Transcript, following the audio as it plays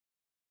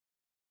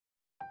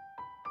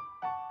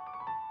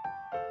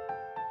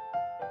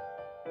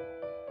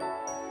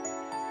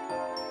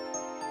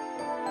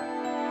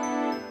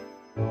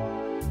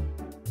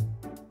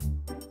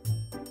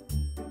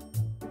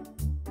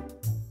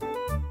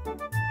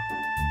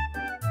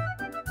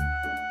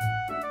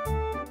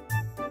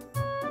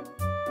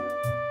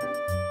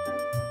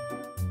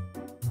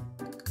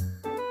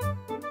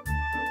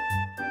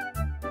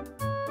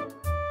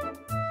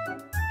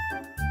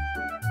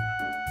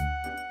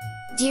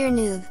Dear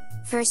noob,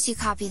 first you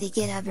copy the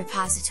GitHub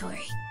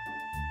repository.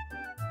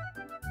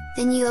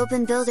 Then you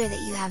open Builder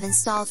that you have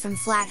installed from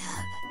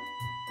FlatHub.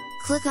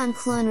 Click on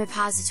Clone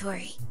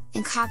Repository,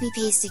 and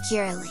copy-paste the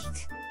Cura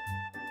link.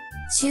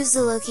 Choose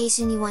the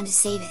location you want to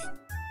save it.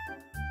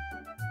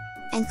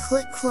 And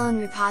click Clone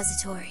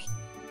Repository.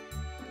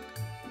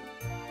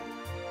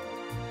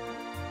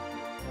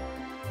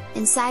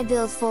 Inside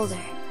Build folder,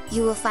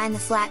 you will find the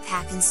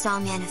Flatpak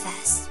install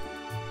manifest.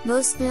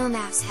 Most GNOME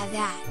apps have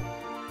that.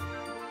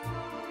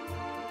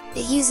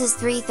 It uses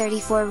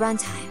 334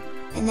 runtime,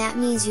 and that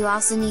means you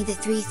also need the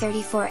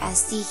 334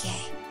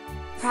 SDK.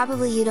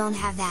 Probably you don't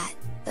have that,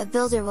 but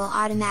Builder will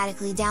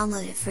automatically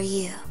download it for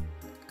you.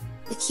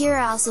 The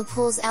Cura also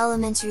pulls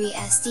Elementary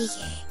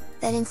SDK,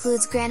 that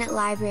includes Granite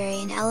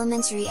Library and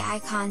Elementary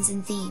icons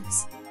and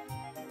themes.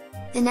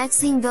 The next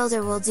thing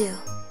Builder will do,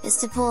 is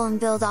to pull and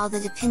build all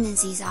the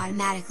dependencies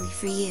automatically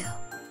for you.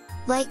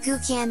 Like GU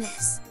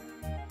Canvas.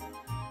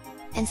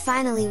 And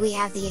finally we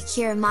have the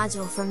Akira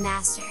module from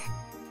Master.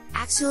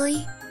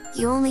 Actually,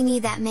 you only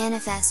need that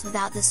manifest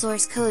without the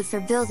source code for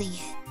building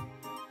it.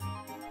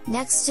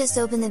 Next just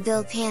open the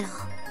build panel,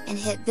 and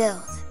hit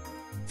build.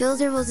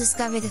 Builder will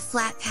discover the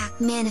Flatpak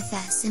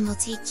manifest and will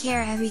take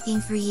care of everything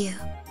for you.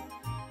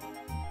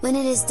 When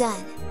it is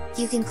done,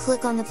 you can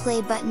click on the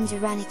play button to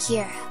run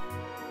Akira.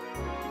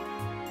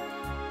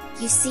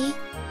 You see?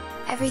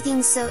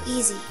 Everything's so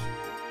easy!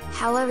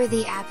 However,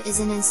 the app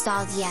isn't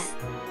installed yet.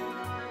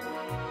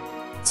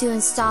 To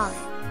install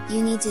it,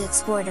 you need to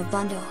export a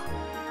bundle.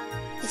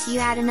 If you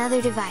had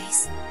another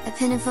device, a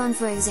Pinaphone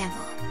for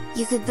example,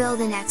 you could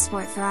build an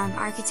export for ARM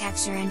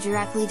architecture and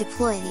directly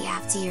deploy the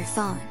app to your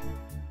phone.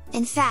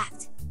 In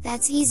fact,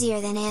 that's easier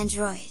than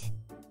Android.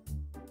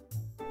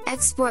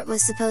 Export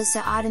was supposed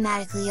to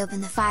automatically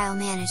open the file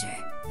manager,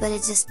 but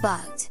it just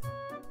bugged.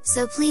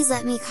 So please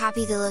let me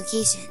copy the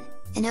location,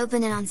 and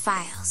open it on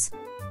Files.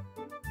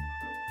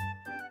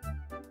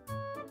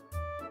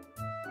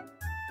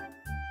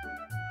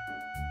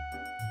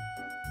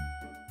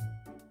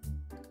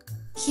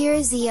 Here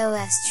is the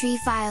OS tree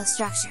file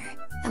structure,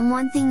 and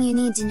one thing you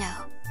need to know,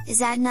 is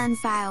that none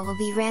file will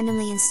be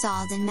randomly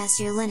installed and mess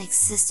your Linux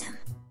system.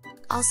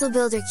 Also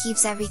Builder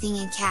keeps everything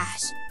in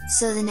cache,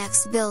 so the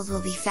next build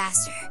will be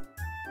faster.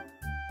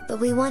 But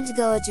we want to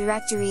go a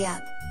directory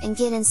up, and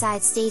get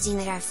inside staging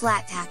that our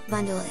Flatpak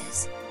bundle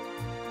is.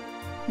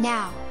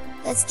 Now,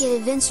 let's get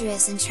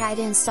adventurous and try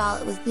to install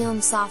it with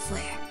GNOME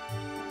software.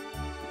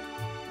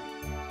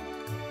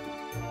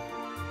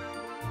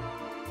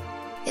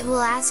 It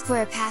will ask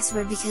for a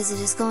password because it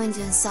is going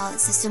to install it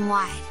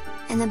system-wide,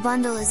 and the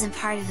bundle isn't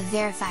part of a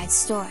verified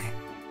store.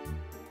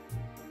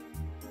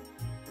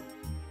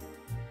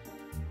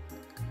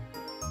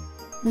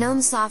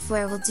 GNOME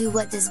software will do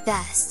what does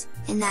best,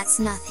 and that's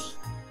nothing.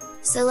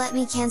 So let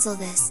me cancel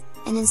this,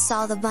 and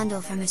install the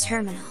bundle from a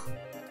terminal.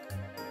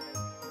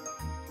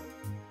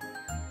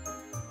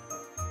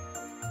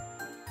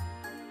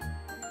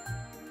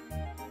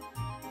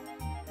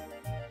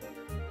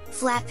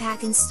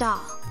 Flatpak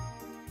install,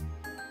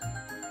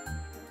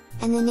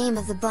 and the name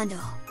of the bundle,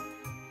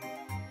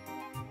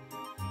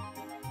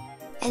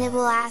 and it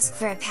will ask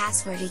for a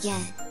password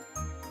again.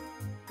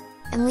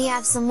 And we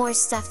have some more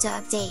stuff to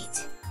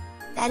update.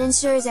 That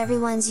ensures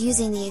everyone's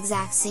using the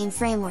exact same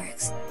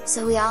frameworks,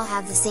 so we all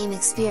have the same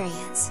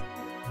experience.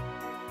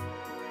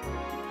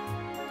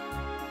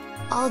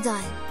 All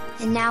done,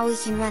 and now we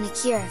can run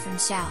Akira from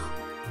shell.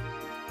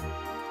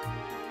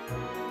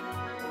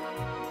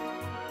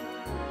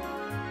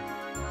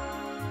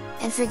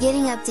 And for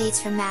getting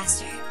updates from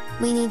Master,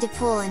 we need to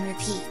pull and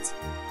repeat.